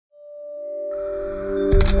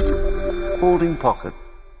folding pocket.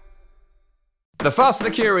 The Fast and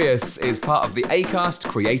the Curious is part of the Acast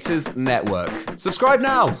Creators Network. Subscribe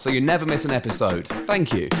now so you never miss an episode.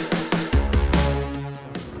 Thank you.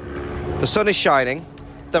 The sun is shining.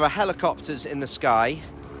 There are helicopters in the sky.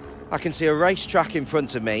 I can see a racetrack in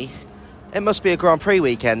front of me. It must be a Grand Prix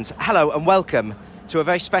weekend. Hello and welcome to a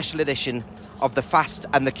very special edition of The Fast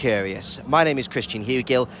and the Curious. My name is Christian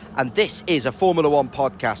Hugill, and this is a Formula One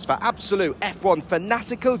podcast for absolute F1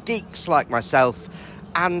 fanatical geeks like myself,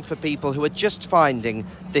 and for people who are just finding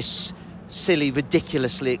this silly,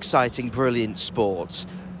 ridiculously exciting, brilliant sport.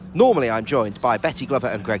 Normally I'm joined by Betty Glover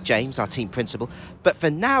and Greg James, our team principal, but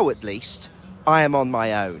for now at least, I am on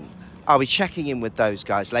my own. I'll be checking in with those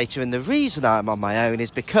guys later, and the reason I'm on my own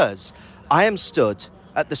is because I am stood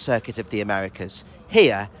at the Circuit of the Americas,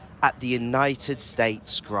 here at the United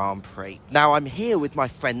States Grand Prix. Now, I'm here with my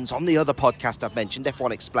friends on the other podcast I've mentioned,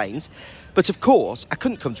 F1 Explains, but of course, I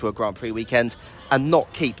couldn't come to a Grand Prix weekend and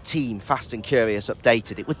not keep Team Fast and Curious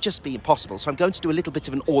updated. It would just be impossible, so I'm going to do a little bit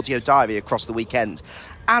of an audio diary across the weekend.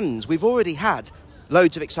 And we've already had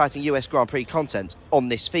loads of exciting US Grand Prix content on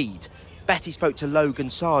this feed. Betty spoke to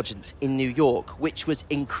Logan Sargent in New York, which was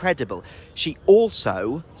incredible. She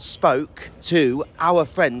also spoke to our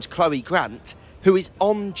friend Chloe Grant, who is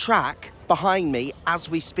on track behind me as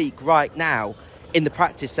we speak right now in the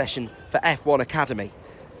practice session for F1 Academy.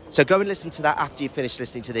 So go and listen to that after you finish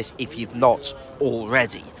listening to this if you've not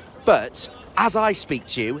already. But as I speak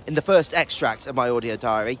to you in the first extract of my audio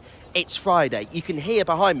diary, it's Friday. You can hear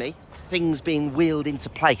behind me things being wheeled into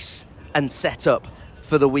place and set up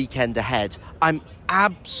for the weekend ahead. I'm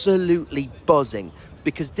absolutely buzzing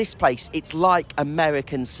because this place, it's like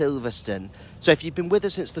American Silverstone. So if you've been with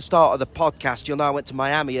us since the start of the podcast, you'll know I went to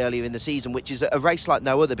Miami earlier in the season, which is a race like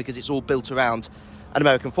no other because it's all built around an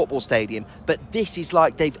American football stadium. But this is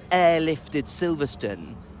like they've airlifted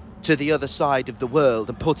Silverstone to the other side of the world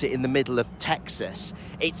and put it in the middle of Texas.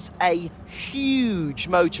 It's a huge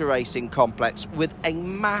motor racing complex with a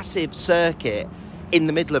massive circuit in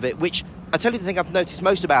the middle of it, which I tell you the thing I've noticed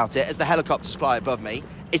most about it as the helicopters fly above me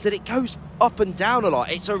is that it goes up and down a lot.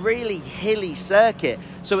 It's a really hilly circuit.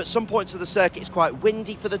 So at some points of the circuit it's quite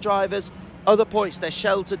windy for the drivers. Other points they're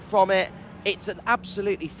sheltered from it. It's an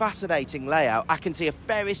absolutely fascinating layout. I can see a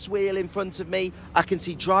Ferris wheel in front of me. I can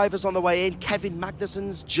see drivers on the way in. Kevin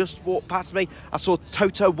Magnussen's just walked past me. I saw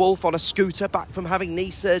Toto Wolff on a scooter back from having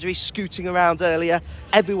knee surgery scooting around earlier.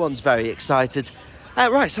 Everyone's very excited.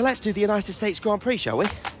 Right, so let's do the United States Grand Prix, shall we?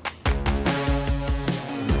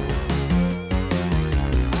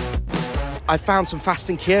 I found some Fast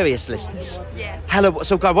and Curious listeners. Yes. Hello,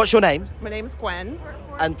 so guys, what's your name? My name's Gwen.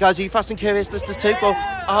 And guys, are you Fast and Curious listeners too? Well,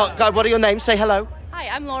 guys, what are your names? Say hello. Hi,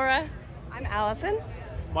 I'm Laura. I'm Allison.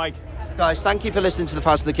 Mike. Guys, thank you for listening to the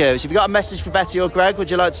Fast and the Curious. If you've got a message for Betty or Greg,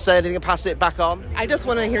 would you like to say anything and pass it back on? I just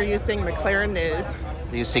want to hear you sing McLaren News.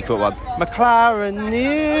 The secret one. McLaren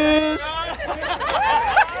News.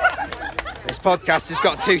 This podcast has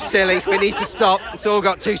got too silly. We need to stop. It's all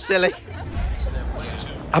got too silly.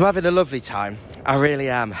 I'm having a lovely time. I really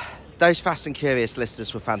am. Those Fast and Curious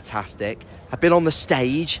listeners were fantastic. I've been on the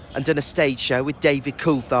stage and done a stage show with David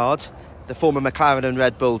Coulthard, the former McLaren and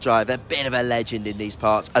Red Bull driver, a bit of a legend in these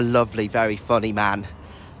parts, a lovely, very funny man.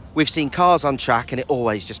 We've seen cars on track and it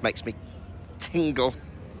always just makes me tingle.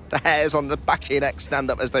 The hairs on the back of your neck stand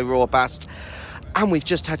up as they roar past. And we've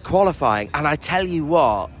just had qualifying, and I tell you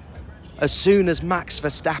what, as soon as Max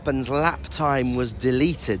Verstappen's lap time was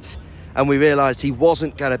deleted and we realised he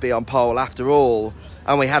wasn't going to be on pole after all,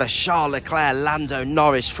 and we had a Charles Leclerc, Lando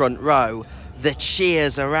Norris front row, the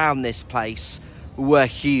cheers around this place were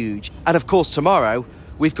huge. And of course tomorrow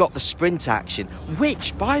we've got the sprint action,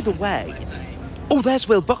 which, by the way, oh, there's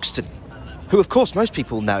Will Buxton, who of course most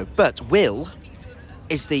people know, but Will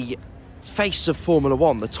is the face of Formula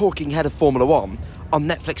One, the talking head of Formula One on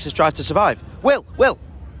Netflix's Drive to Survive. Will,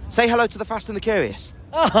 say hello to the Fast and the Curious.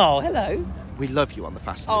 Oh, hello. We love you on the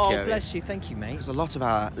Fast and the Curious. Oh, bless you. Thank you, mate. Because a lot of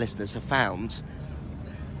our listeners have found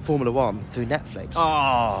Formula One through Netflix.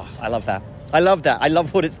 Oh, I love that. I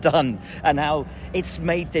love what it's done and how it's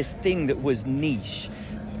made this thing that was niche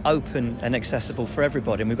open and accessible for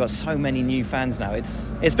everybody, and we've got so many new fans now.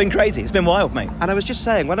 It's been crazy. It's been wild, mate. And I was just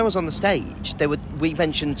saying, when I was on the stage, we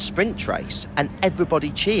mentioned sprint race and everybody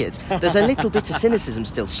cheered. There's a little bit of cynicism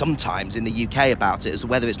still sometimes in the UK about it as to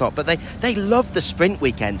whether it's not, but they love the sprint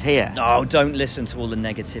weekend here. Oh, don't listen to all the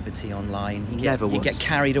negativity online. You get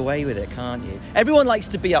carried away with it, can't you? Everyone likes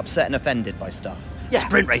to be upset and offended by stuff. Yeah.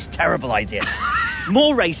 Sprint race, terrible idea.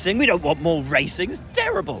 More racing. We don't want more racing. It's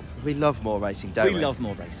terrible. We love more racing, don't we? We love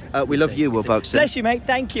more racing. We love you, Will Buxton. Bless you, mate.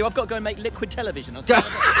 Thank you. I've got to go and make liquid television.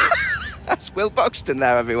 That's Will Buxton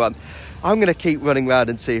there, everyone. I'm going to keep running around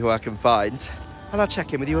and see who I can find, and I'll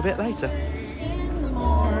check in with you a bit later. In the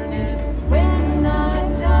morning, when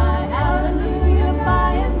I die, hallelujah,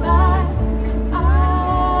 by and by,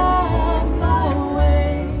 I'll fly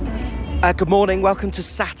away. Good morning, welcome to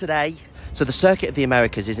Saturday. So the Circuit of the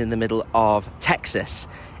Americas is in the middle of Texas,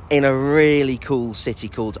 in a really cool city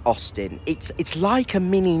called Austin. It's like a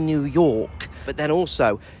mini New York, but then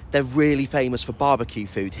also they're really famous for barbecue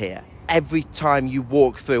food here. Every time you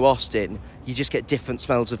walk through Austin, you just get different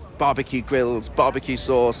smells of barbecue grills, barbecue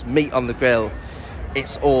sauce, meat on the grill.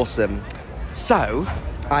 It's awesome. So,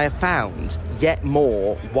 I have found yet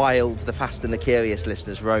more Wild, the Fast and the Curious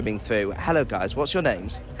listeners roaming through. Hello guys, what's your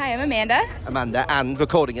names? Hi, I'm Amanda. Amanda, and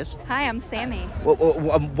recording us. Hi, I'm Sammy.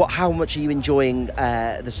 How much are you enjoying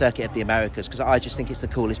the Circuit of the Americas? Because I just think it's the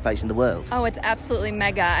coolest place in the world. Oh, it's absolutely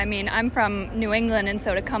mega. I mean, I'm from New England, and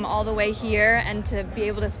so to come all the way here and to be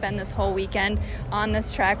able to spend this whole weekend on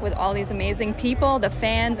this track with all these amazing people, the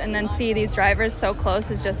fans, and then see these drivers so close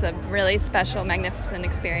is just a really special, magnificent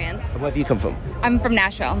experience. Where have you come from? I'm from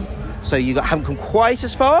Nashville. So you haven't come quite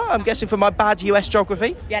as far, I'm guessing, from my bad US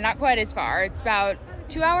geography? Yeah, not quite as far. It's about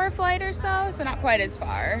 2-hour flight or so not quite as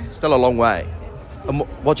far. Still a long way. And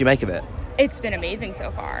what do you make of it? It's been amazing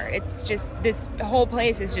so far. It's just, this whole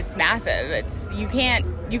place is just massive. You can't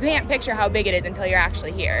picture how big it is until you're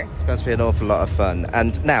actually here. It's going to be an awful lot of fun.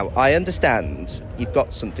 And now, I understand you've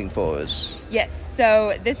got something for us. Yes,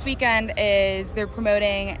 so this weekend they're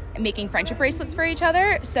promoting making friendship bracelets for each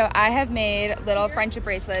other. So I have made little friendship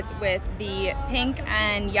bracelets with the pink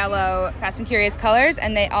and yellow Fast and Curious colors,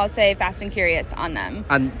 and they all say Fast and Curious on them.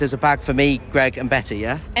 And there's a bag for me, Greg and Betty,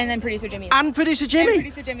 yeah? And then producer Jimmy. And producer Jimmy? And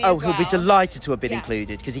producer Jimmy Oh, as well. he'll be delighted to have been Yes.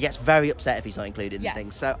 included, because he gets very upset if he's not included in Yes.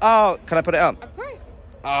 things. So, can I put it on? Of course.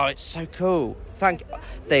 Oh, it's so cool.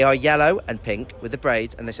 They are yellow and pink with the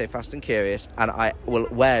braids, and they say Fast and Curious, and I will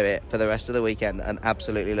wear it for the rest of the weekend and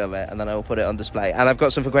absolutely love it, and then I will put it on display. And I've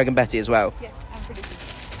got some for Greg and Betty as well. Yes, I'm producer.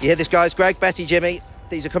 You hear this, guys? Greg, Betty, Jimmy,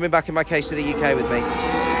 these are coming back in my case to the UK with me.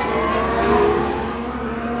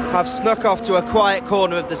 I've snuck off to a quiet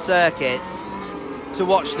corner of the circuit to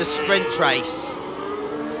watch the sprint race.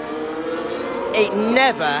 It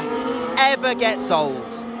never, ever gets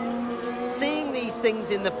old. Seeing these things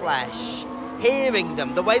in the flesh, hearing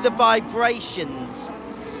them, the way the vibrations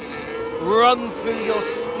run through your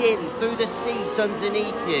skin, through the seat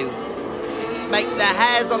underneath you, make the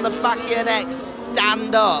hairs on the back of your neck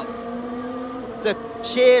stand up. The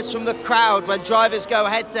cheers from the crowd when drivers go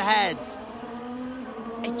head to head.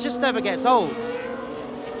 It just never gets old.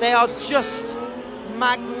 They are just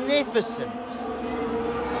magnificent.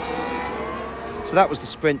 So that was the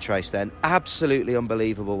sprint race then. Absolutely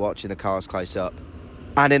unbelievable watching the cars close up.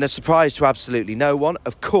 And in a surprise to absolutely no one,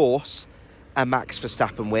 of course, a Max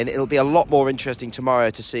Verstappen win. It'll be a lot more interesting tomorrow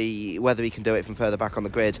to see whether he can do it from further back on the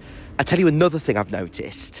grid. I tell you another thing I've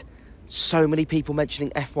noticed. So many people mentioning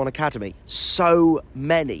F1 Academy. So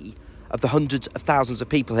many of the hundreds of thousands of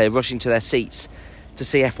people here rushing to their seats to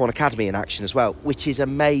see F1 Academy in action as well, which is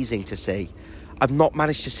amazing to see. I've not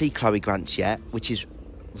managed to see Chloe Grant yet, which is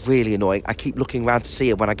really annoying. I keep looking around to see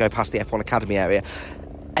her when I go past the F1 Academy area.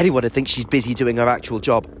 Anyone would think she's busy doing her actual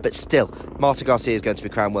job, but still, Marta Garcia is going to be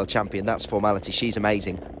crowned world champion. That's formality. She's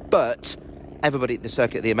amazing. But everybody at the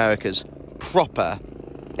Circuit of the Americas proper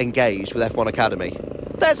engaged with F1 Academy.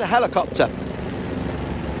 There's a helicopter.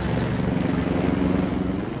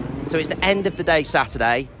 So it's the end of the day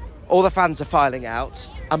Saturday. All the fans are filing out,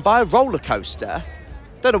 and by a roller coaster.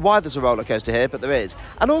 Don't know why there's a roller coaster here, but there is.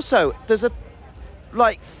 And also, there's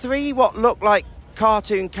three what look like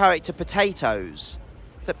cartoon character potatoes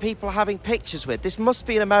that people are having pictures with. This must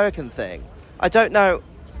be an American thing. I don't know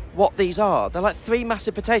what these are. They're like three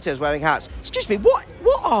massive potatoes wearing hats. Excuse me, what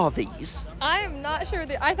are these? I'm not sure.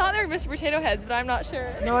 I thought they were Mr. Potato Heads, but I'm not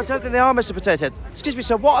sure. No, I don't think they are Mr. Potato Head. Excuse me,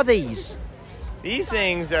 so what are these? These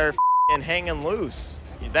things are f***ing hanging loose.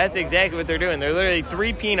 That's exactly what they're doing. They're literally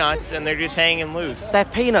 3 peanuts, and they're just hanging loose. They're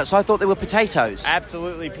peanuts. I thought they were potatoes.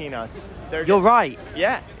 Absolutely peanuts. You're right.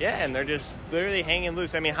 Yeah, and they're just literally hanging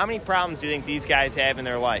loose. I mean, how many problems do you think these guys have in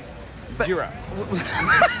their life? Zero.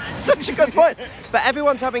 Such a good point. But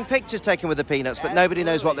everyone's having pictures taken with the peanuts, but nobody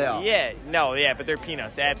knows what they are. Yeah, but they're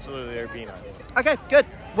peanuts. Absolutely, they're peanuts. Okay, good.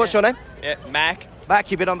 What's your name? Mac.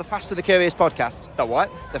 Mac, you've been on the Fast and the Curious podcast. The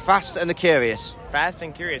what? The Fast and the Curious. Fast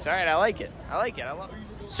and Curious. All right, I like it. I love it.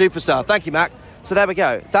 Superstar. Thank you, Mac. So there we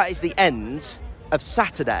go. That is the end of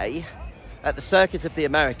Saturday at the Circuit of the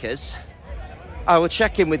Americas. I will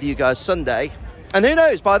check in with you guys Sunday. And who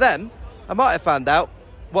knows, by then, I might have found out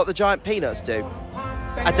what the giant peanuts do.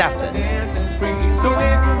 I doubt it. So if you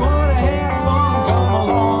wanna have fun, come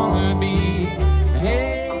along and be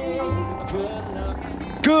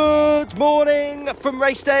morning from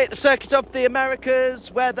race day at the Circuit of the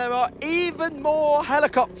Americas, where there are even more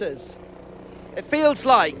helicopters. It feels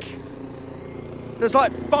like there's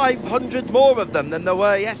like 500 more of them than there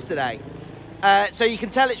were yesterday. So you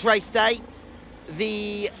can tell it's race day.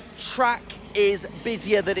 The track is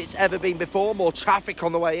busier than it's ever been before. More traffic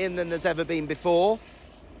on the way in than there's ever been before.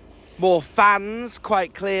 More fans,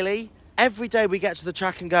 quite clearly. Every day we get to the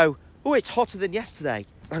track and go, oh, it's hotter than yesterday.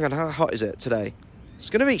 Hang on, how hot is it today? It's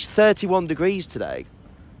going to reach 31 degrees today.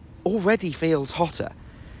 Already feels hotter.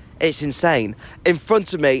 It's insane. In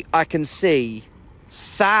front of me, I can see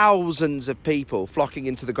thousands of people flocking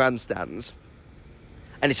into the grandstands.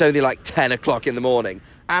 And it's only like 10 o'clock in the morning.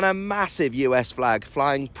 And a massive US flag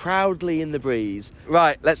flying proudly in the breeze.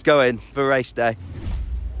 Right, let's go in for race day.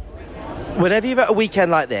 Whenever you've got a weekend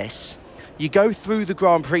like this, you go through the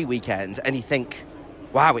Grand Prix weekend and you think,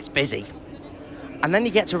 wow, it's busy. And then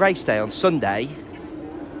you get to race day on Sunday,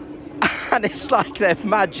 and it's like they've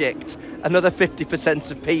magicked another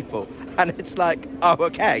 50% of people. And it's like, oh,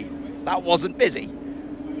 okay, that wasn't busy.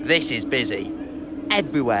 This is busy.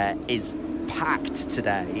 Everywhere is packed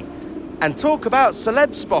today. And talk about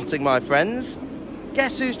celeb spotting, my friends.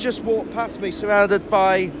 Guess who's just walked past me surrounded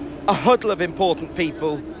by a huddle of important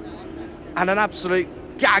people and an absolute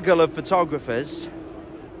gaggle of photographers?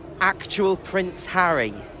 Actual Prince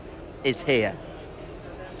Harry is here.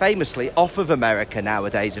 Famously off of America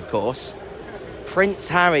nowadays, of course. Prince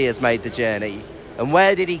Harry has made the journey. And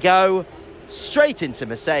where did he go? Straight into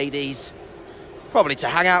Mercedes. Probably to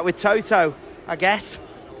hang out with Toto, I guess.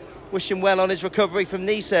 Wish him well on his recovery from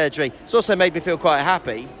knee surgery. It's also made me feel quite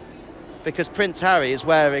happy because Prince Harry is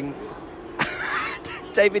wearing...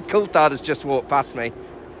 David Coulthard has just walked past me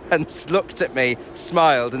and looked at me,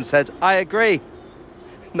 smiled and said, I agree.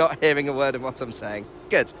 Not hearing a word of what I'm saying.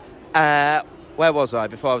 Good. Where was I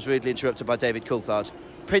before I was rudely interrupted by David Coulthard?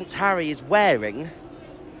 Prince Harry is wearing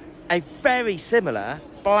a very similar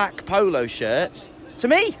black polo shirt to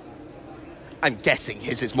me. I'm guessing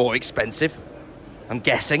his is more expensive. I'm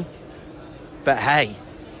guessing. But hey,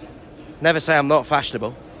 never say I'm not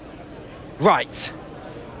fashionable. Right.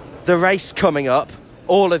 The race coming up.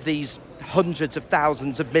 All of these hundreds of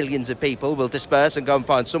thousands of millions of people will disperse and go and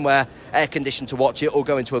find somewhere air-conditioned to watch it or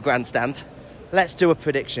go into a grandstand. Let's do a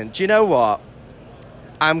prediction. Do you know what?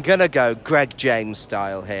 I'm going to go Greg James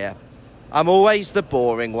style here. I'm always the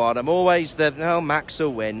boring one. I'm always the, Max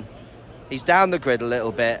will win. He's down the grid a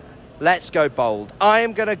little bit. Let's go bold. I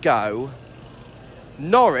am going to go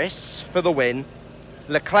Norris for the win,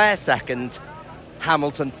 Leclerc second,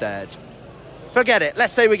 Hamilton third. Forget it.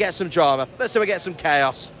 Let's say we get some drama. Let's say we get some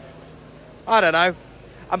chaos. I don't know.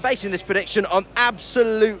 I'm basing this prediction on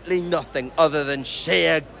absolutely nothing other than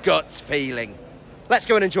sheer guts feeling. Let's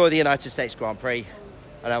go and enjoy the United States Grand Prix.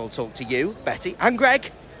 And I will talk to you, Betty, and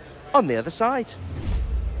Greg on the other side.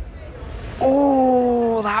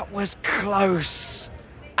 Oh, that was close.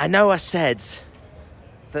 I know I said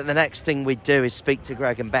that the next thing we'd do is speak to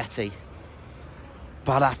Greg and Betty,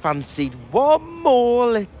 but I fancied one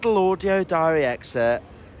more little audio diary excerpt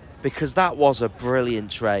because that was a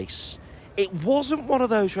brilliant race. It wasn't one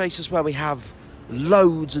of those races where we have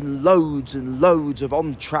loads and loads and loads of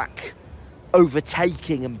on-track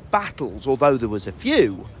overtaking and battles, although there was a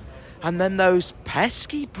few. And then those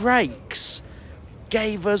pesky brakes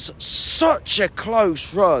gave us such a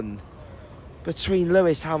close run between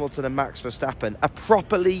Lewis Hamilton and Max Verstappen. A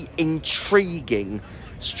properly intriguing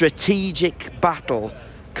strategic battle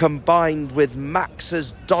combined with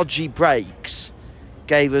Max's dodgy brakes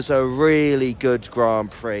gave us a really good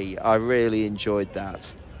Grand Prix. I really enjoyed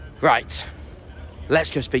that. Right,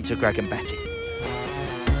 let's go speak to Greg and Betty.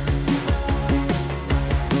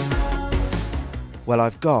 Well,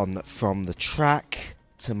 I've gone from the track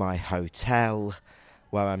to my hotel,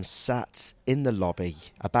 where I'm sat in the lobby,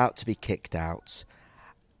 about to be kicked out,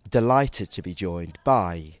 delighted to be joined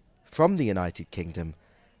by, from the United Kingdom,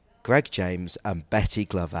 Greg James and Betty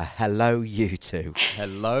Glover. Hello, you two.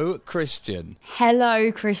 Hello, Christian.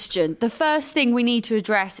 Hello, Christian. The first thing we need to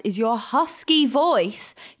address is your husky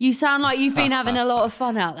voice. You sound like you've been having a lot of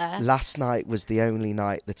fun out there. Last night was the only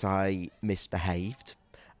night that I misbehaved,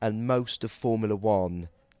 and most of Formula One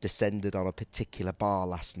descended on a particular bar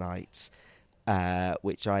last night,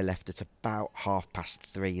 which I left at about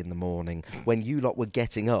 3:30 in the morning, when you lot were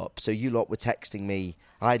getting up. So you lot were texting me.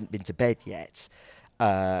 I hadn't been to bed yet,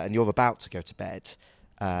 and you're about to go to bed.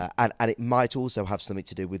 And it might also have something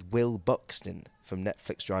to do with Will Buxton from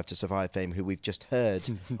Netflix Drive to Survive fame, who we've just heard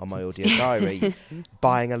on my audio diary,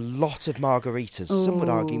 buying a lot of margaritas. Some would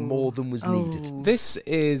argue more than was needed. This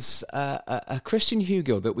is a Christian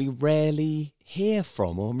Hugill that we rarely hear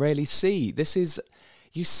from or rarely see. This is,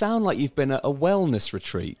 you sound like you've been at a wellness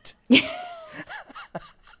retreat.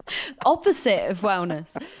 Opposite of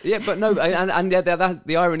wellness. Yeah, but no, and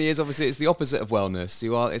the irony is obviously it's the opposite of wellness.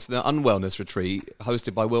 It's the unwellness retreat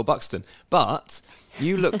hosted by Will Buxton. But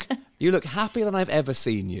you look happier than I've ever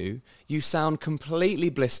seen you. You sound completely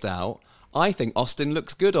blissed out. I think Austin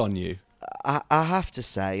looks good on you. I have to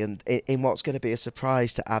say, and in what's going to be a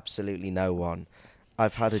surprise to absolutely no one,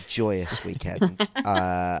 I've had a joyous weekend.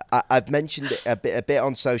 I've mentioned it a bit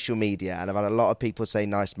on social media, and I've had a lot of people say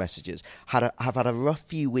nice messages. Have had a rough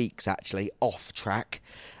few weeks, actually, off track,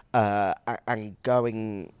 and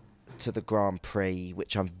going to the Grand Prix,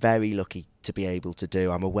 which I'm very lucky to be able to do.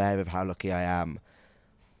 I'm aware of how lucky I am.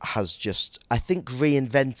 Has just, I think,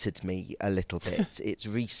 reinvented me a little bit. It's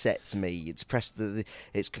reset me. It's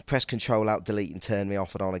pressed Control Alt Delete and turn me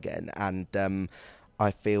off and on again. And I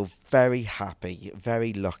feel very happy,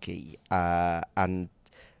 very lucky, and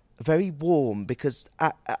very warm because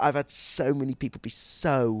I've had so many people be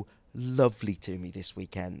so lovely to me this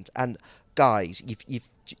weekend. And guys,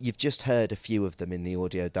 you've just heard a few of them in the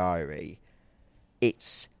audio diary.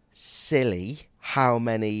 It's silly how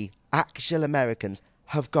many actual Americans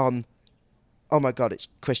have gone, oh my God, it's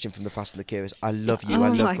Christian from The Fast and the Curious. I love you. I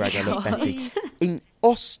love Greg. God. I love Betty. In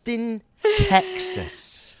Austin,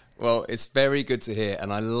 Texas. Well, it's very good to hear,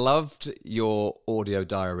 and I loved your audio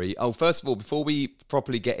diary. Oh, first of all, before we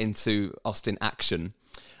properly get into Austin action,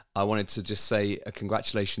 I wanted to just say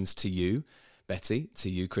congratulations to you, Betty, to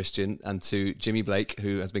you, Christian, and to Jimmy Blake,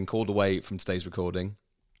 who has been called away from today's recording,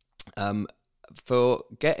 for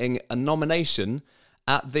getting a nomination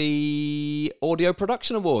at the Audio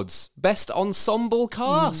Production Awards. Best Ensemble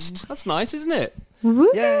Cast. That's nice, isn't it? Woo!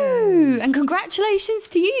 Yay. And congratulations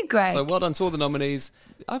to you, Greg. So well done to all the nominees.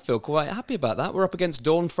 I feel quite happy about that. We're up against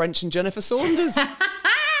Dawn French and Jennifer Saunders.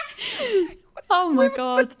 Oh my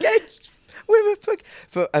God.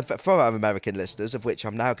 For our American listeners, of which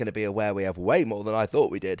I'm now going to be aware we have way more than I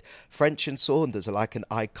thought we did, French and Saunders are like an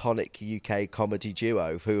iconic UK comedy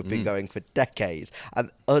duo who have been going for decades,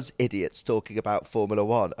 and us idiots talking about Formula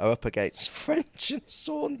One are up against French and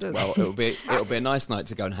Saunders. Well, it'll be a nice night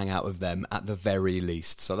to go and hang out with them at the very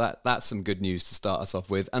least. So that's some good news to start us off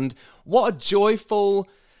with. And what a joyful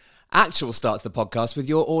actual start to the podcast with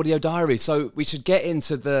your audio diary. So we should get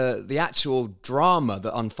into the actual drama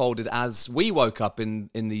that unfolded as we woke up in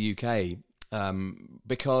the UK,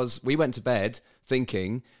 because we went to bed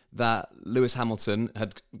thinking that Lewis Hamilton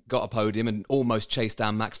had got a podium and almost chased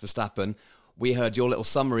down Max Verstappen. We heard your little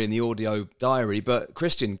summary in the audio diary, but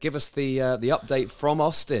Christian, give us the update from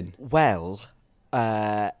Austin. Well,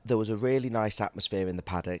 there was a really nice atmosphere in the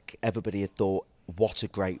paddock. Everybody had thought, what a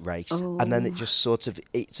great race. And then it just sort of,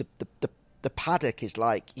 the paddock is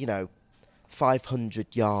like, 500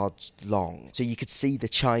 yards long. So you could see the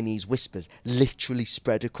Chinese whispers literally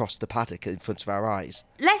spread across the paddock in front of our eyes.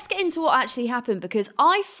 Let's get into what actually happened, because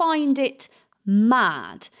I find it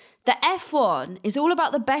mad that F1 is all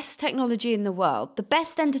about the best technology in the world, the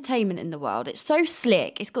best entertainment in the world. It's so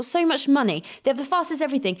slick. It's got so much money. They have the fastest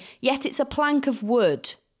everything, yet it's a plank of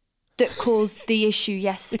wood that caused the issue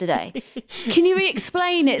yesterday. Can you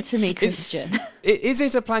explain it to me, Christian? Is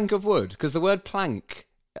it a plank of wood? Because the word plank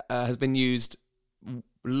has been used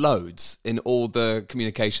loads in all the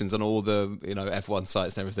communications and all the F1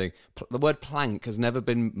 sites and everything. The word plank has never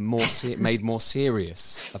been made more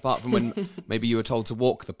serious, apart from when maybe you were told to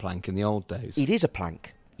walk the plank in the old days. It is a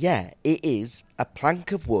plank. Yeah, it is a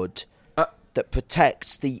plank of wood that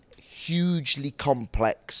protects the hugely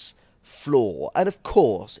complex floor. And of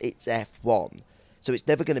course, it's F1, so it's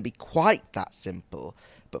never going to be quite that simple.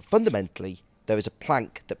 But fundamentally, there is a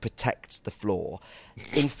plank that protects the floor.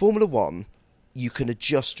 In Formula One, you can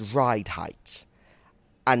adjust ride height,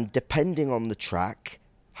 and depending on the track,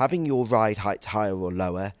 having your ride height higher or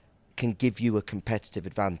lower can give you a competitive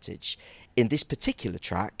advantage. In this particular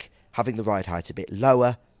track, having the ride height a bit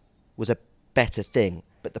lower was a better thing,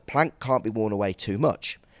 but the plank can't be worn away too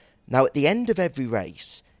much. Now, at the end of every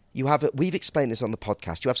race, we've explained this on the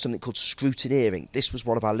podcast, you have something called scrutineering. This was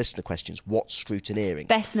one of our listener questions. What's scrutineering?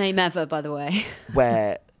 Best name ever, by the way.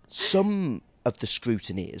 Where some of the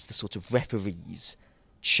scrutineers, the sort of referees,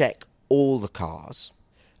 check all the cars,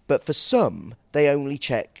 but for some, they only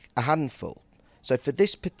check a handful. So for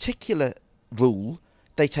this particular rule,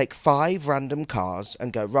 they take 5 random cars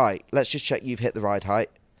and go, right, let's just check you've hit the ride height,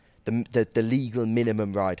 the legal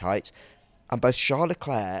minimum ride height. And both Charles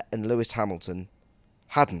Leclerc and Lewis Hamilton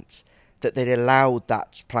hadn't, that they'd allowed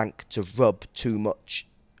that plank to rub too much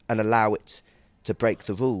and allow it to break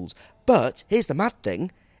the rules. But here's the mad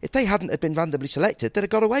thing, if they hadn't have been randomly selected, they'd have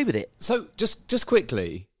got away with it. So just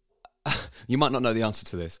quickly, you might not know the answer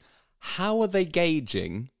to this. how are they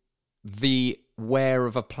gauging the wear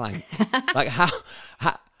of a plank? Like how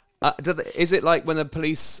is it like when a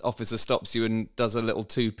police officer stops you and does a little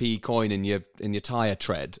 2p coin in your tyre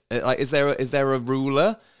tread? Like, is there a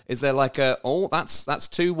ruler? Is there like that's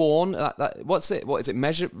too worn? What's it? What is it?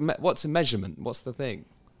 What's a measurement? What's the thing?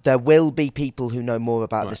 There will be people who know more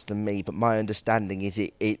about this than me, but my understanding is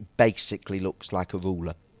it basically looks like a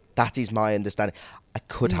ruler. That is my understanding. I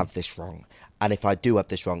could have this wrong. And if I do have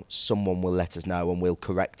this wrong, someone will let us know and we'll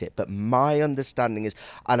correct it. But my understanding is,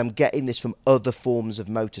 and I'm getting this from other forms of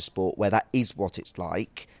motorsport where that is what it's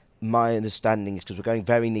like, my understanding is, because we're going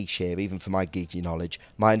very niche here, even for my geeky knowledge,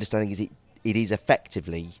 my understanding is it is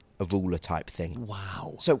effectively a ruler type thing.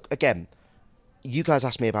 Wow. So again, you guys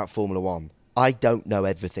asked me about Formula One. I don't know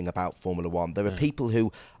everything about Formula One. There are people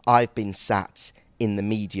who I've been sat in the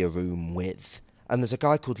media room with. And there's a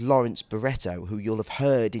guy called Lawrence Barretto, who you'll have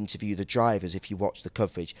heard interview the drivers if you watch the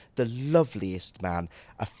coverage. The loveliest man,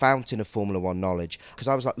 a fountain of Formula One knowledge. Because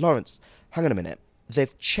I was like, Lawrence, hang on a minute.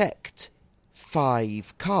 They've checked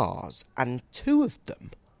 5 cars and 2 of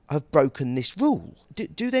them have broken this rule.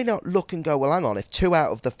 Do they not look and go, well, hang on, if 2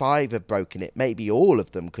 out of the 5 have broken it, maybe all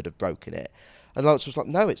of them could have broken it. And Lawrence was like,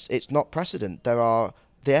 no, it's not precedent. There are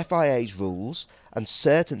the FIA's rules, and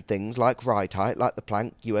certain things like ride height, like the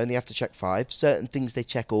plank, you only have to check 5. Certain things, they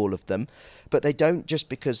check all of them. But they don't, just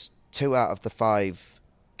because 2 out of the 5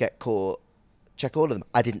 get caught, check all of them.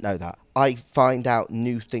 I didn't know that. I find out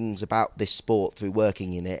new things about this sport through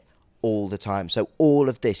working in it all the time. So all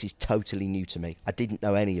of this is totally new to me. I didn't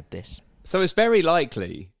know any of this. So it's very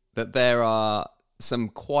likely that there are some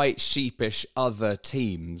quite sheepish other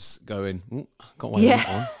teams going, got one on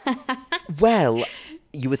that one. Well,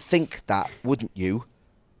 you would think that, wouldn't you?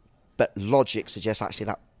 But logic suggests actually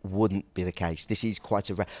that wouldn't be the case. This is quite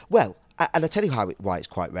a rare... Well, and I'll tell you why it's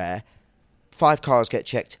quite rare. 5 cars get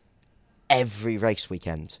checked every race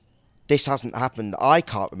weekend. This hasn't happened. I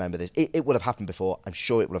can't remember this. It would have happened before. I'm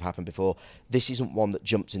sure it would have happened before. This isn't one that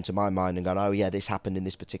jumps into my mind and gone, oh yeah, this happened in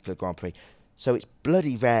this particular Grand Prix. So it's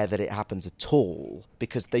bloody rare that it happens at all,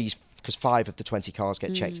 because 5 of the 20 cars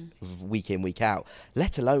get checked week in, week out,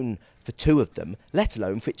 let alone for 2 of them, let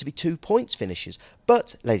alone for it to be 2 points finishes.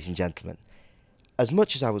 But, ladies and gentlemen, as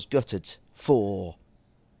much as I was gutted for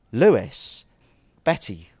Lewis,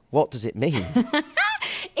 Betty, what does it mean?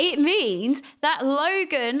 It means that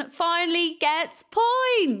Logan finally gets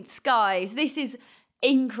points, guys. This is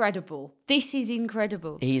incredible. This is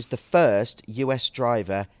incredible. He is the first US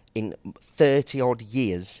driver in 30-odd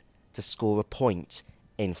years to score a point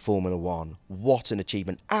in Formula One. What an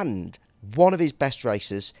achievement. And one of his best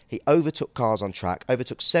races, he overtook cars on track,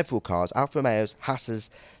 overtook several cars, Alfa Romeos, Haas's,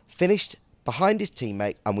 finished behind his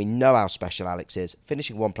teammate, and we know how special Alex is.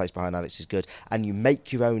 Finishing 1 place behind Alex is good, and you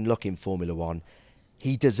make your own luck in Formula One.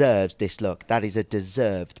 He deserves this luck. That is a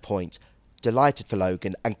deserved point. Delighted for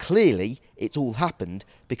Logan, and clearly it's all happened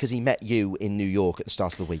because he met you in New York at the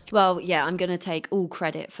start of the week. Well, yeah, I'm going to take all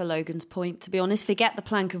credit for Logan's point, to be honest. Forget the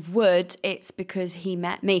plank of wood, it's because he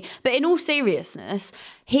met me. But in all seriousness,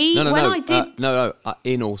 in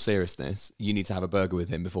all seriousness, you need to have a burger with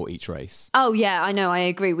him before each race. Oh yeah, I know, I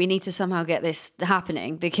agree. We need to somehow get this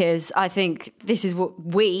happening, because I think this is what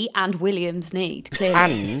we and Williams need, clearly.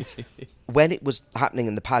 And when it was happening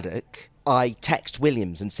in the paddock, I texted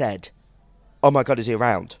Williams and said, oh my God, is he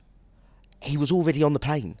around? He was already on the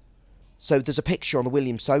plane. So there's a picture on the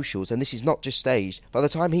Williams socials, and this is not just staged. By the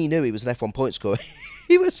time he knew he was an F1 point scorer,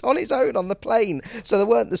 he was on his own on the plane. So there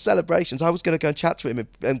weren't the celebrations. I was going to go and chat to him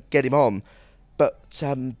and get him on. But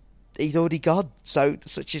he'd already gone. So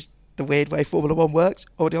such is the weird way Formula One works,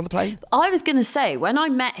 already on the plane. I was going to say, when I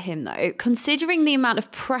met him though, considering the amount of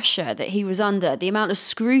pressure that he was under, the amount of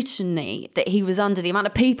scrutiny that he was under, the amount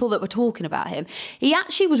of people that were talking about him, he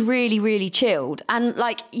actually was really, really chilled. And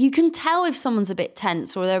like, you can tell if someone's a bit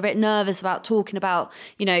tense or they're a bit nervous about talking about,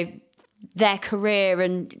 you know, their career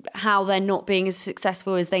and how they're not being as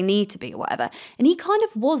successful as they need to be or whatever. And he kind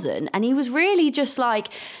of wasn't. And he was really just like,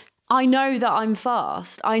 I know that I'm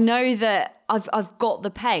fast. I know that I've got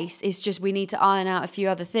the pace. It's just we need to iron out a few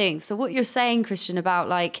other things. So what you're saying, Christian, about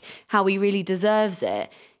like how he really deserves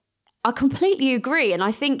it, I completely agree. And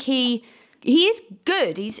I think he is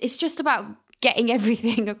good. It's just about getting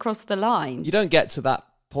everything across the line. You don't get to that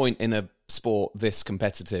point in a sport this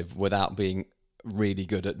competitive without being really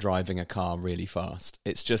good at driving a car really fast.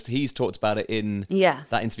 It's just he's talked about it in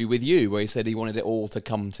that interview with you where he said he wanted it all to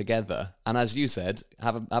come together. And as you said,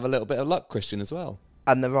 have a little bit of luck, Christian, as well.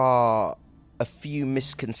 And there are a few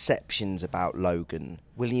misconceptions about Logan.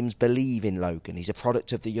 Williams believe in Logan. He's a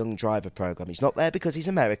product of the Young Driver program. He's not there because he's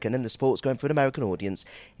American and the sport's going for an American audience.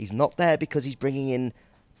 He's not there because he's bringing in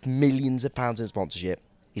millions of pounds in sponsorship.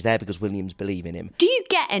 He's there because Williams believe in him. Do you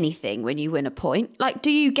get anything when you win a point? Like,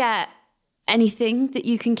 do you get anything that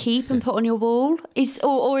you can keep and put on your wall? Is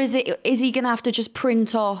he going to have to just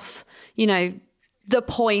print off, the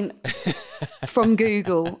point from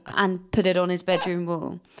Google and put it on his bedroom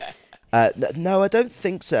wall? No, I don't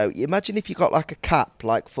think so. Imagine if you got like a cap,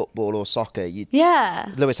 like football or soccer.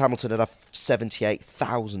 Lewis Hamilton would have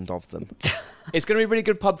 78,000 of them. It's going to be really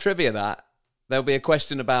good pub trivia, that. There'll be a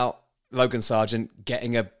question about Logan Sargent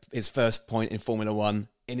getting his first point in Formula One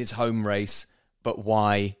in his home race, but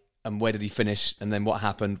why and where did he finish and then what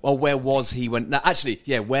happened? Well, where was he when... No, actually,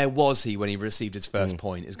 where was he when he received his first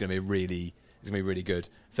point is going to be really good.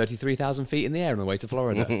 33,000 feet in the air on the way to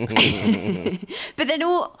Florida. But then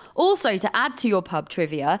also to add to your pub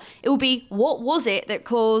trivia, it will be, what was it that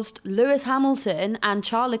caused Lewis Hamilton and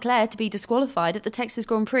Charles Leclerc to be disqualified at the Texas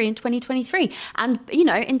Grand Prix in 2023? And,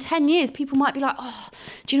 in 10 years, people might be like, oh,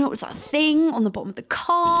 do you know, it was that thing on the bottom of the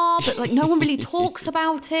car, but like no one really talks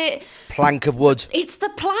about it. Plank of wood. It's the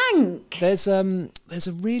plank. There's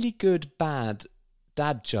a really good bad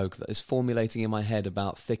dad joke that is formulating in my head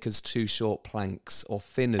about thick as two short planks or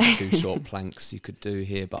thin as two short planks you could do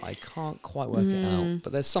here, but I can't quite work it out.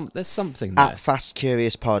 But there's something there. At Fast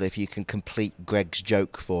Curious Pod, if you can complete Greg's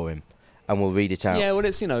joke for him, and we'll read it out. Yeah, well,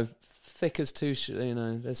 it's thick as two.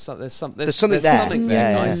 There's something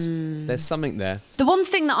there, guys. There's something there. The one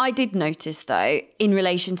thing that I did notice, though, in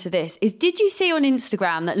relation to this, is did you see on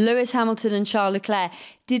Instagram that Lewis Hamilton and Charles Leclerc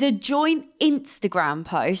did a joint Instagram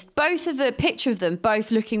post? Both of the picture of them,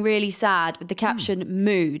 both looking really sad with the caption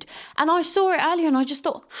 "mood." And I saw it earlier, and I just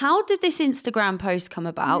thought, how did this Instagram post come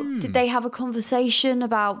about? Did they have a conversation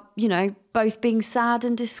about, both being sad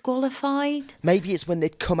and disqualified? Maybe it's when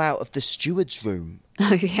they'd come out of the steward's room.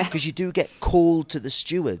 Oh, yeah. Because you do get called to the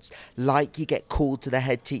stewards, like you get called to the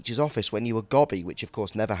head teacher's office when you were gobby, which of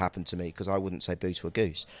course never happened to me because I wouldn't say boo to a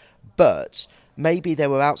goose. But maybe they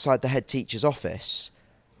were outside the head teacher's office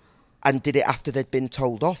and did it after they'd been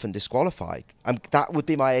told off and disqualified. That would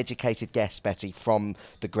be my educated guess, Betty, from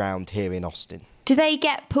the ground here in Austin. Do they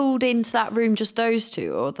get pulled into that room, just those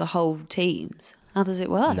two, or the whole teams? How does it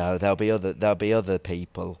work? No, there'll be other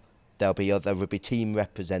people. There will be team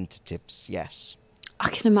representatives, yes. I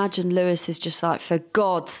can imagine Lewis is just like, for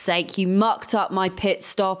God's sake, you mucked up my pit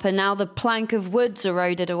stop and now the plank of wood's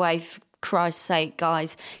eroded away. For Christ's sake,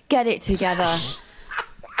 guys, get it together.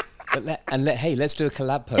 Hey, let's do a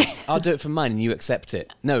collab post. I'll do it from mine and you accept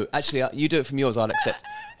it. No, actually, you do it from yours, I'll accept.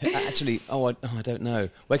 Actually, I don't know.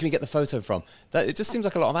 Where can we get the photo from? It just seems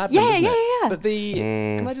like a lot of admin, doesn't it? Yeah. But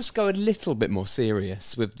can I just go a little bit more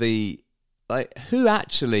serious with who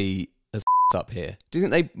actually has up here? Do you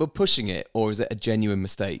think they were pushing it, or is it a genuine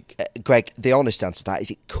mistake? Greg, the honest answer to that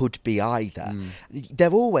is it could be either.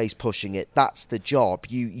 They're always pushing it. That's the job.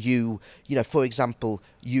 You for example,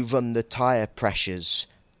 you run the tyre pressures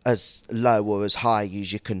as low or as high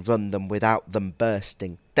as you can run them without them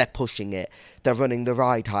bursting. They're pushing it. They're running the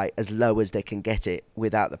ride height as low as they can get it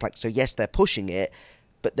without the plank. So yes, they're pushing it,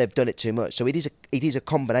 but they've done it too much. So it is a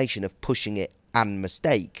combination of pushing it and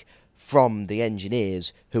mistake from the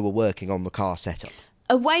engineers who were working on the car setup.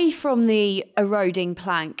 Away from the eroding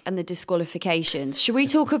plank and the disqualifications, should we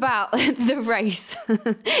talk about the race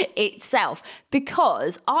itself?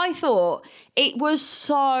 Because I thought it was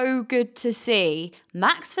so good to see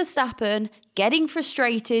Max Verstappen getting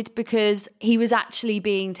frustrated because he was actually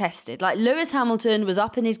being tested. Like, Lewis Hamilton was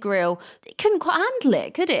up in his grill. He couldn't quite handle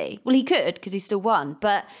it, could he? Well, he could because he still won,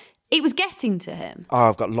 but it was getting to him. Oh,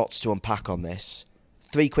 I've got lots to unpack on this.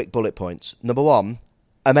 3 quick bullet points. Number 1,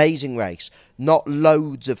 amazing race. Not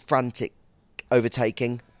loads of frantic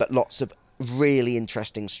overtaking, but lots of really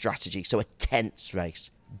interesting strategy. So a tense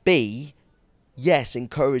race. B, yes,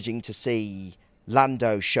 encouraging to see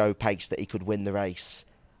Lando show pace that he could win the race.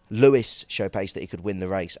 Lewis show pace that he could win the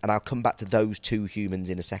race. And I'll come back to those two humans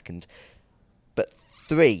in a second. But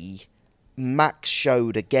 3, Max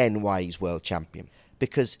showed again why he's world champion.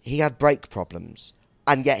 Because he had brake problems.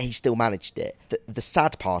 And yet he still managed it. The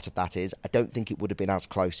sad part of that is I don't think it would have been as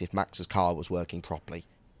close if Max's car was working properly.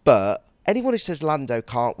 But anyone who says Lando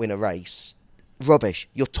can't win a race, rubbish.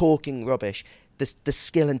 You're talking rubbish. The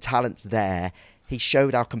skill and talent's there. He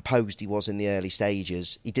showed how composed he was in the early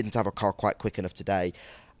stages. He didn't have a car quite quick enough today.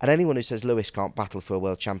 And anyone who says Lewis can't battle for a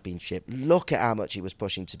world championship, look at how much he was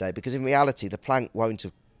pushing today. Because in reality, the plank won't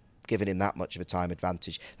have given him that much of a time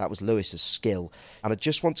advantage. That was Lewis's skill. And I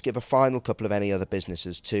just want to give a final couple of any other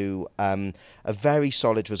businesses to a very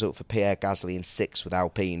solid result for Pierre Gasly in 6th with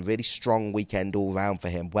Alpine. Really strong weekend all round for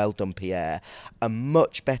him. Well done, Pierre. A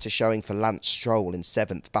much better showing for Lance Stroll in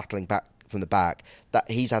 7th, battling back from the back. That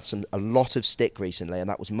he's had a lot of stick recently, and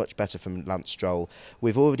that was much better from Lance Stroll.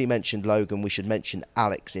 We've already mentioned Logan. We should mention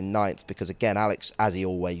Alex in 9th, because again, Alex, as he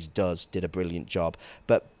always does, did a brilliant job.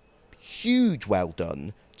 But huge well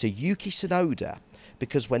done to Yuki Tsunoda,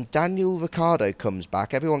 because when Daniel Ricciardo comes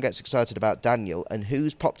back, everyone gets excited about Daniel, and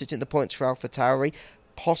who's popped it in the points for AlphaTauri?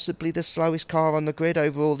 Possibly the slowest car on the grid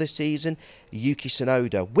overall this season, Yuki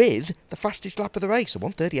Tsunoda, with the fastest lap of the race, a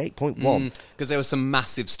 1:38.1. Because there were some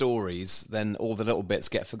massive stories, then all the little bits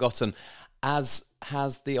get forgotten, as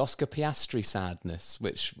has the Oscar Piastri sadness,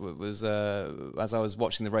 which was, as I was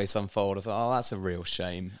watching the race unfold, I thought, oh, that's a real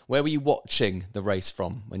shame. Where were you watching the race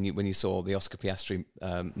from when you saw the Oscar Piastri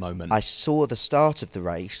moment? I saw the start of the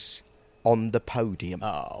race on the podium.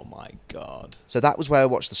 Oh my God. So that was where I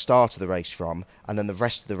watched the start of the race from, and then the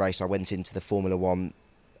rest of the race I went into the Formula One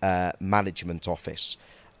management office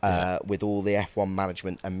with all the F1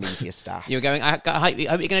 management and media staff. You were going, I hope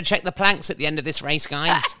you're going to check the planks at the end of this race,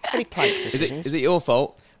 guys. Any plank decisions? Is it your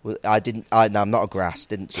fault? Well, I didn't. No, I'm not a grass.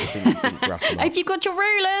 Didn't grass them up. Hope you've got your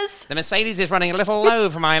rulers. The Mercedes is running a little low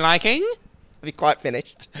for my liking. Have you quite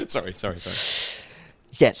finished? Sorry.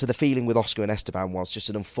 Yeah, so the feeling with Oscar and Esteban was just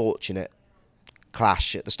an unfortunate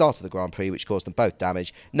clash at the start of the Grand Prix, which caused them both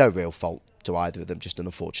damage. No real fault to either of them, just an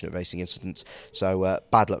unfortunate racing incident. So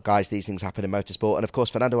bad luck, guys. These things happen in motorsport. And of course,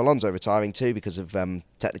 Fernando Alonso retiring too because of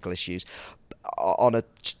technical issues. On a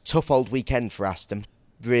tough old weekend for Aston.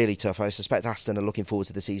 Really tough. I suspect Aston are looking forward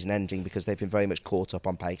to the season ending because they've been very much caught up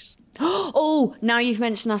on pace. Oh, now you've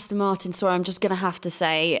mentioned Aston Martin, sorry, I'm just going to have to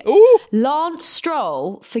say, Ooh. Lance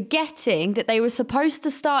Stroll forgetting that they were supposed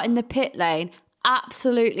to start in the pit lane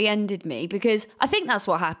absolutely ended me, because I think that's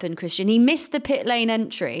what happened, Christian. He missed the pit lane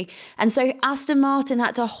entry, and so Aston Martin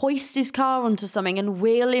had to hoist his car onto something and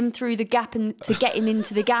wheel him through the gap to get him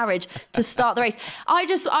into the garage to start the race. I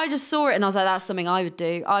just saw it and I was like, that's something I would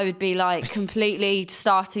do. I would be like completely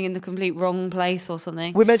starting in the complete wrong place or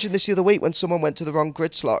something. We mentioned this the other week when someone went to the wrong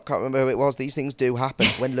grid slot. Can't remember who it was. These things do happen.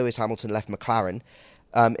 When Lewis Hamilton left McLaren,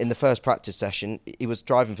 in the first practice session, he was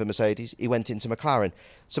driving for Mercedes, he went into McLaren.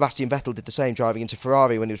 Sebastian Vettel did the same, driving into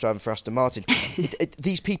Ferrari when he was driving for Aston Martin.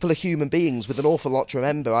 These people are human beings with an awful lot to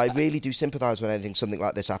remember. I really do sympathise when something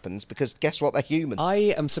like this happens, because guess what, they're human.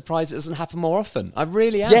 I am surprised it doesn't happen more often. I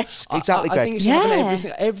really am. Yes, exactly, I Greg. think it should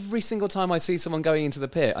happen every single time I see someone going into the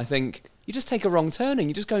pit. I think, you just take a wrong turning,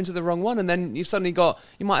 you just go into the wrong one, and then you've suddenly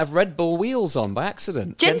you might have Red Bull wheels on by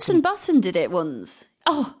accident. Jenson Button did it once.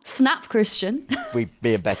 Oh, snap, Christian. Me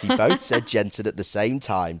and Betty both said Jenson at the same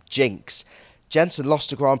time. Jinx. Jenson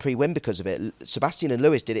lost a Grand Prix win because of it. Sebastian and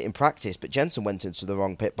Lewis did it in practice, but Jenson went into the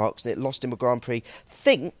wrong pit box and it lost him a Grand Prix.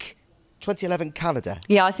 2011 Canada.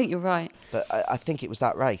 Yeah, I think you're right. But I think it was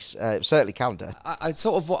that race. Certainly Canada.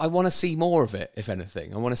 I want to see more of it, if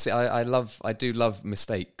anything. I want to see. I do love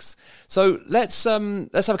mistakes. So let's have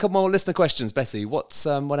a couple more listener questions. Bessie, what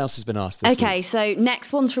else has been asked this week? Okay, so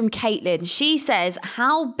next one's from Caitlin. She says,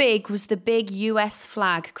 how big was the big US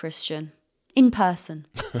flag, Christian? In person.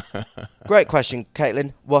 Great question,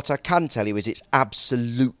 Caitlin. What I can tell you is it's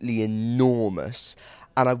absolutely enormous.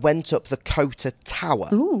 And I went up the Kota Tower,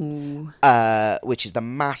 which is the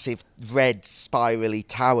massive red spirally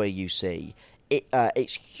tower you see.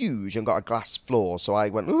 It's huge and got a glass floor, so I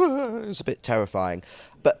went, it's a bit terrifying.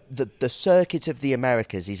 But the Circuit of the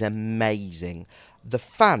Americas is amazing. The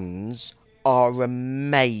fans are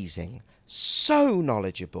amazing. So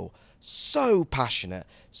knowledgeable, so passionate,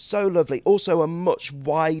 so lovely. Also a much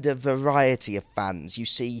wider variety of fans. You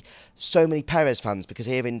see so many Perez fans, because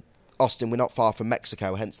here in Austin, we're not far from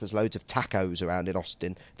Mexico, hence there's loads of tacos around in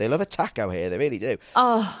Austin. They love a taco here, they really do.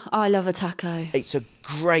 Oh, I love a taco. It's a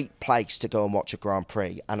great place to go and watch a Grand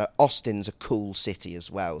Prix, and Austin's a cool city as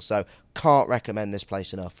well, so can't recommend this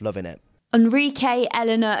place enough, loving it. Enrique,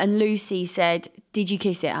 Eleanor and Lucy said, did you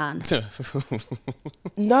kiss it, Anne?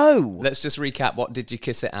 No. Let's just recap what Did You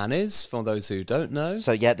Kiss It, Anne is, for those who don't know.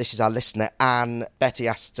 So yeah, this is our listener, Anne. Betty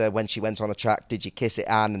asked her when she went on a track, did you kiss it,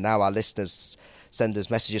 Anne? And now our listeners send us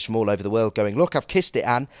messages from all over the world going, look, I've kissed it,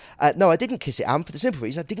 Anne. No, I didn't kiss it, Anne, for the simple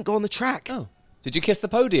reason I didn't go on the track. Oh. Did you kiss the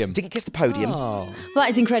podium? Didn't kiss the podium. Oh. Well, that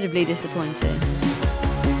is incredibly disappointing.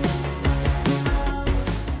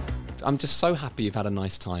 I'm just so happy you've had a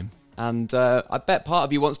nice time. And I bet part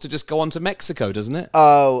of you wants to just go on to Mexico, doesn't it?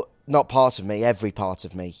 Oh, not part of me, every part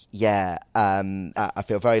of me. Yeah. I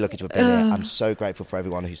feel very lucky to have been here. I'm so grateful for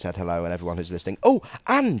everyone who said hello and everyone who's listening. Oh,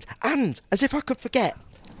 and, as if I could forget.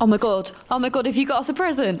 Oh my God, have you got us a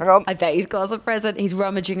present? Hang on. I bet he's got us a present. He's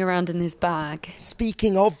rummaging around in his bag.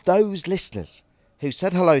 Speaking of those listeners who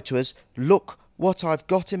said hello to us, look what I've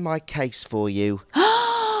got in my case for you.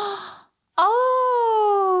 Oh!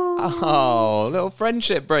 Oh, little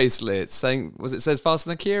friendship bracelets saying, it says Fast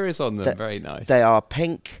and the Curious on them. Very nice. They are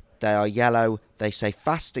pink, they are yellow, they say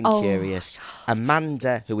Fast and Curious.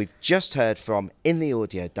 Amanda, who we've just heard from in the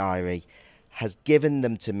audio diary, has given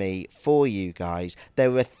them to me for you guys. They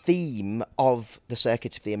were a theme of the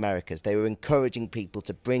Circuit of the Americas. They were encouraging people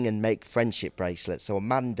to bring and make friendship bracelets. So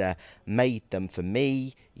Amanda made them for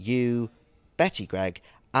me, you, Betty Gregg,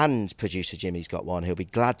 and producer Jimmy's got one. He'll be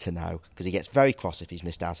glad to know, because he gets very cross if he's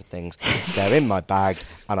missed out of things. They're in my bag,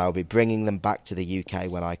 and I'll be bringing them back to the UK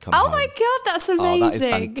when I come home. Oh my God, that's amazing. Oh, that is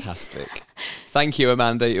fantastic. Thank you,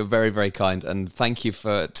 Amanda. You're very, very kind. And thank you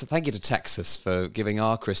to Texas for giving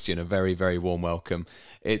our Christian a very, very warm welcome.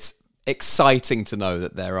 It's exciting to know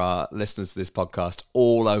that there are listeners to this podcast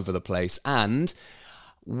all over the place. And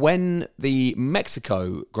when the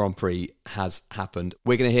Mexico Grand Prix has happened,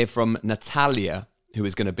 we're going to hear from Natalia, who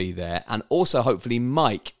is going to be there, and also hopefully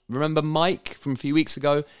Mike. Remember Mike from a few weeks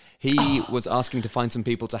ago? He was asking to find some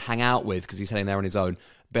people to hang out with because he's heading there on his own.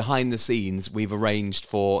 Behind the scenes, we've arranged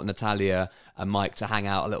for Natalia and Mike to hang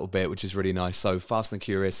out a little bit, which is really nice. So Fast and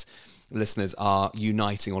Curious listeners are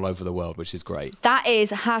uniting all over the world, which is great. That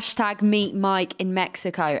is hashtag Meet Mike in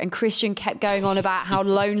Mexico. And Christian kept going on about how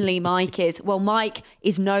lonely Mike is. Well, Mike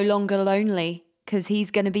is no longer lonely, because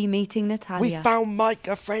he's going to be meeting Natalia. We found Mike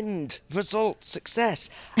a friend. Result, success.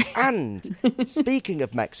 And speaking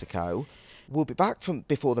of Mexico, we'll be back from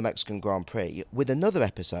before the Mexican Grand Prix with another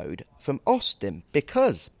episode from Austin,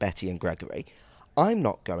 because, Betty and Gregory, I'm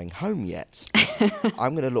not going home yet.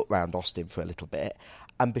 I'm going to look round Austin for a little bit.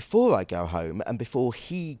 And before I go home, and before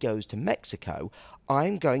he goes to Mexico,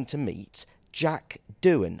 I'm going to meet Jack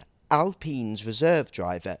Doohan, Alpine's reserve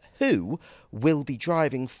driver, who will be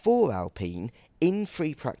driving for Alpine in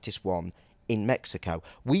Free Practice 1 in Mexico.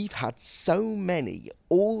 We've had so many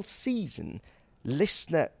all season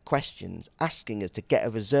listener questions asking us to get a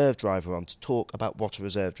reserve driver on to talk about what a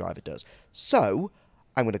reserve driver does. So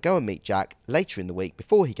I'm going to go and meet Jack later in the week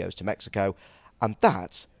before he goes to Mexico, and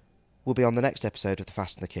that will be on the next episode of The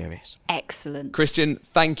Fast and the Curious. Excellent. Christian,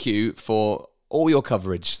 thank you for all your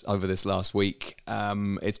coverage over this last week.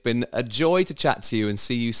 It's been a joy to chat to you and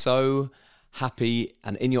see you so happy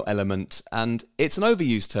and in your element. And it's an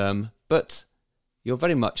overused term, but you're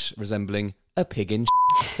very much resembling a pig in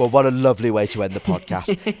Well, what a lovely way to end the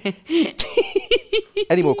podcast.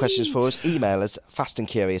 Any more questions for us? Email us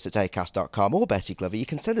fastandcurious@acast.com, or Betty Glover, you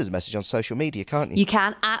can send us a message on social media, can't you? You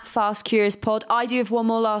can, at Fast Curious Pod. I do have one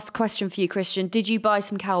more last question for you, Christian. Did you buy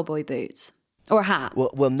some cowboy boots? Or a hat?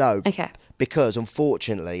 Well, no. Okay. Because,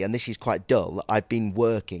 unfortunately, and this is quite dull, I've been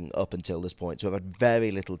working up until this point, so I've had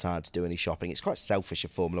very little time to do any shopping. It's quite selfish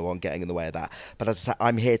of Formula One getting in the way of that. But as I said,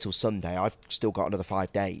 I'm here till Sunday. I've still got another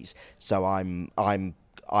 5 days. So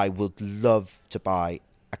I would love to buy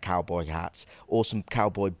a cowboy hat or some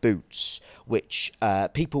cowboy boots, which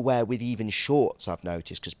people wear with even shorts, I've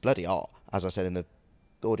noticed, because bloody hot, as I said in the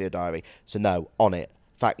audio diary. So no, on it.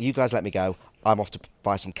 In fact, you guys let me go. I'm off to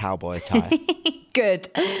buy some cowboy attire. Good.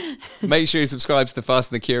 Make sure you subscribe to The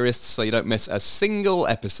Fast and the Curious so you don't miss a single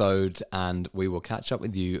episode, and we will catch up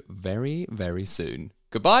with you very, very soon.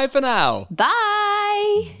 Goodbye for now.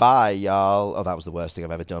 Bye. Bye, y'all. Oh, that was the worst thing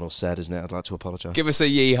I've ever done or said, isn't it? I'd like to apologise. Give us a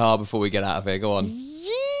yeehaw before we get out of here. Go on.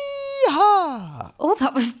 Yeehaw! Oh,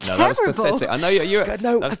 that was terrible. No, that was pathetic. I know you're.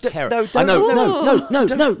 No, that was no, terrible. don't. I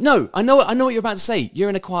know. No. I know what you're about to say. You're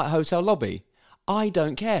in a quiet hotel lobby. I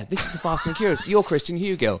don't care. This is The Fast and the Curious. You're Christian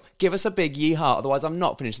Hugill. Give us a big yeehaw, otherwise I'm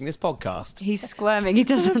not finishing this podcast. He's squirming. He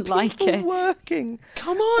doesn't like it. Working.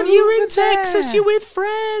 Come on, you're in Texas. You're with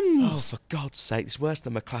friends. Oh, for God's sake. It's worse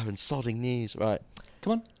than McLaren sodding news. Right.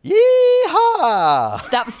 Come on. Yeehaw!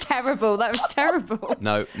 That was terrible. That was terrible.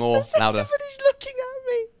 No, more, louder. Everybody's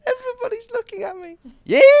looking at me.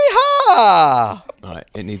 Yeehaw! Right,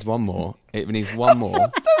 it needs one more. It needs one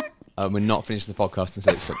more. We're not finishing the podcast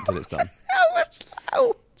until it's done. That was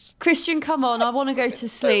loud. Christian, come on. I want to go to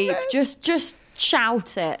sleep. Just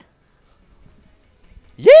shout it.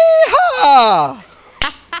 Yeehaw!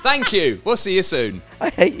 Thank you. We'll see you soon. I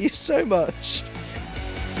hate you so much.